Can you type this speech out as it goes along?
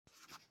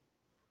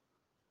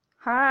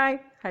Hi,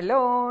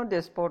 hello.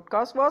 This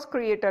podcast was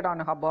created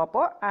on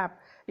Hubhopper app.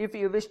 If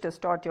you wish to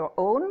start your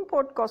own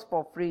podcast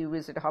for free,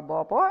 visit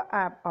Hubhopper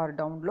app or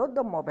download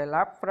the mobile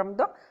app from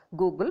the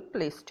Google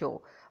Play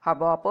Store.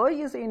 Hubhopper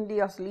is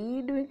India's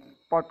leading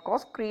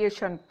podcast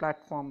creation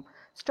platform.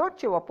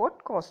 Start your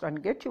podcast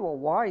and get your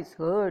voice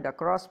heard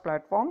across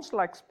platforms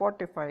like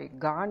Spotify,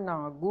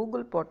 Ghana,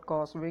 Google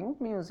Podcasts, Wing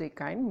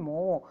Music, and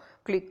more.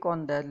 Click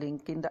on the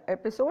link in the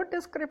episode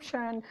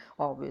description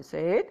or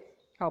visit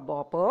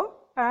Hubhopper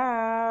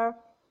app.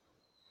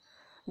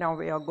 Now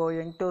we are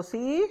going to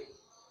see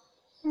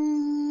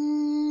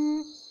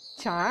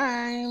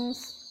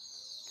chimes.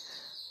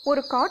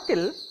 ஒரு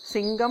காட்டில்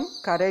சிங்கம்,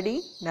 கரடி,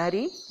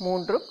 நரி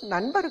மூன்றும்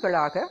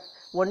நண்பர்களாக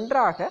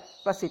ஒன்றாக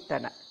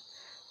வசித்தன.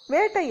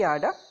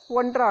 வேட்டையாட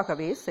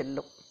ஒன்றாகவே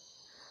செல்லும்.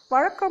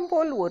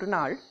 வழக்கம்போல் ஒரு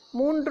நாள்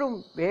மூன்றும்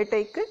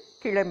வேட்டைக்கு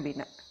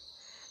கிளம்பின.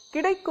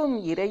 கிடைக்கும்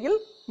இரையில்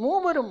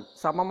மூவரும்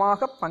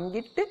சமமாக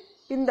பங்கிட்டு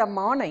இந்த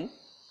மானை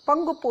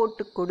பங்கு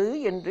போட்டு கொடு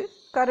என்று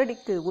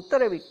கரடிக்கு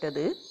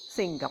உத்தரவிட்டது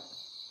சிங்கம்.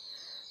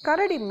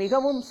 கரடி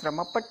மிகவும்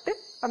சிரமப்பட்டு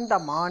அந்த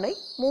மானை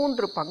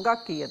 3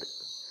 பங்காக்கியது.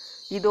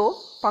 இதோ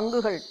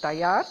பங்குகள்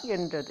தயார்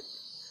என்றது.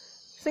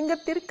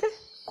 சிங்கத்திற்கு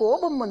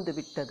கோபம் வந்து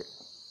விட்டது.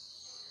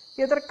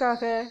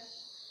 எதற்காக?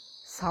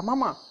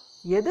 சமமா?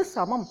 எது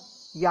சமம்?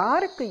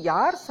 யாருக்கு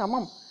யார்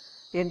சமம்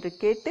என்று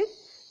கேட்டு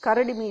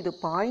கரடி மீது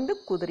பாய்ந்து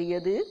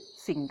குதறியது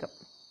சிங்கம்.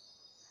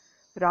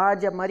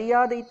 ராஜ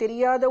மரியாதை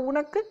தெரியாத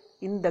உனக்கு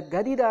இந்த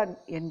கதிதான்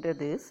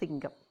என்றது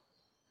சிங்கம்.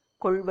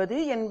 கொள்வது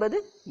என்பது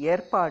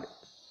ஏற்பாடு.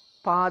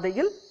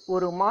 பாதையில்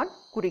ஒரு மான்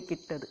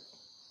குறுக்கிட்டது.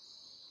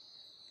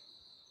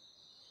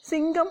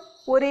 சிங்கம்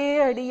ஒரே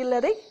அடியில்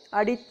அதை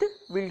அடித்து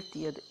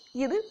வீழ்த்தியது.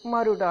 இது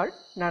மறுநாள்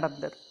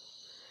நடந்தது.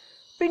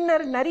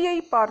 பின்னர் நரியை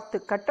பார்த்து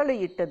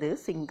கட்டளையிட்டது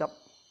சிங்கம்.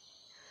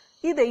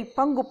 இதை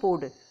பங்கு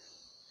போடு.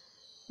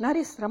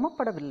 நரி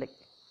சிரமப்படவில்லை.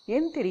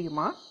 ஏன்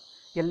தெரியுமா?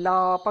 எல்லா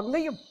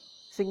பங்கையும்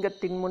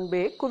சிங்கத்தின்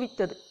முன்பே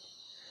குவித்தது.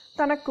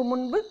 தனக்கு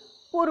முன்பு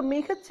ஒரு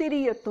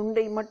மிகச்சிறிய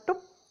துண்டை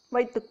மட்டும்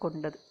வைத்து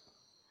கொண்டது.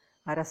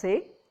 அரசே,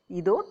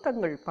 இதோ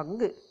தங்கள்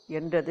பங்கு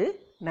என்றது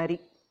நரி.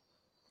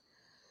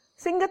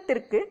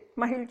 சிங்கத்திற்கு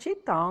மகிழ்ச்சி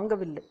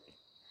தாங்கவில்லை.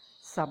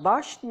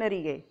 சபாஷ்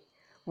நரியே,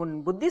 உன்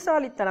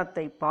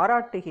புத்திசாலித்தனத்தை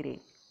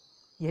பாராட்டுகிறேன்.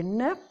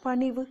 என்ன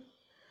பணிவு!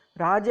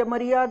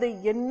 ராஜமரியாதை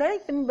என்ன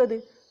என்பது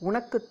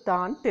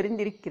உனக்குத்தான்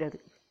தெரிந்திருக்கிறது.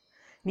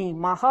 நீ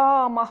மகா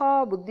மகா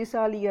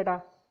புத்திசாலியடா.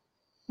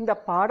 இந்த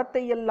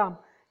பாடத்தை எல்லாம்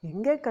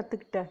எங்கே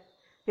கத்துக்கிட்ட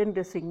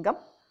என்று சிங்கம்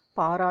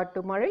பாராட்டு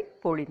மழை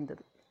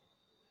பொழிந்தது.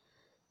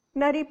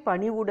 நரி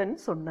பணிவுடன்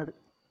சொன்னது,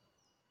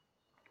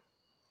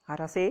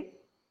 அரசே,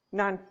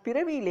 நான்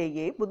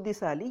பிறவியிலேயே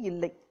புத்திசாலி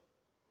இல்லை.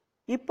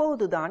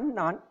 இப்போதுதான்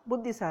நான்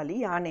புத்திசாலி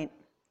ஆனேன்.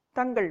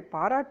 தங்கள்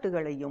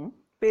பாராட்டுகளையும்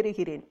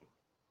பெறுகிறேன்.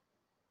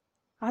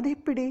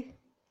 அதெப்பிடி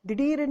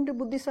திடீரென்று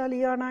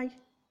புத்திசாலியானாய்?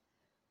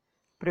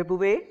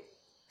 பிரபுவே,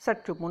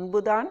 சற்று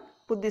முன்புதான்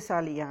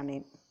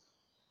புத்திசாலியானேன்.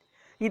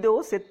 இதோ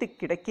செத்து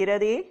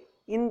கிடக்கிறதே,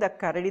 இந்த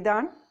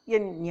கரடிதான்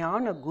என்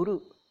ஞான குரு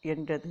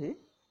என்றது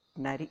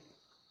நரி.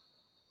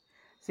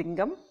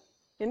 சிங்கம்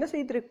என்ன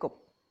செய்திருக்கும்?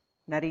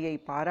 நரியை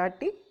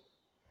பாராட்டி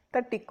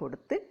தட்டி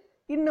கொடுத்து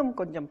இன்னும்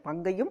கொஞ்சம்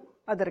பங்கையும்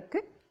அதற்கு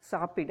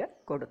சாப்பிட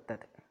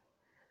கொடுத்தது.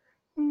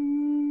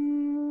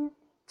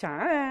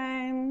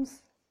 chimes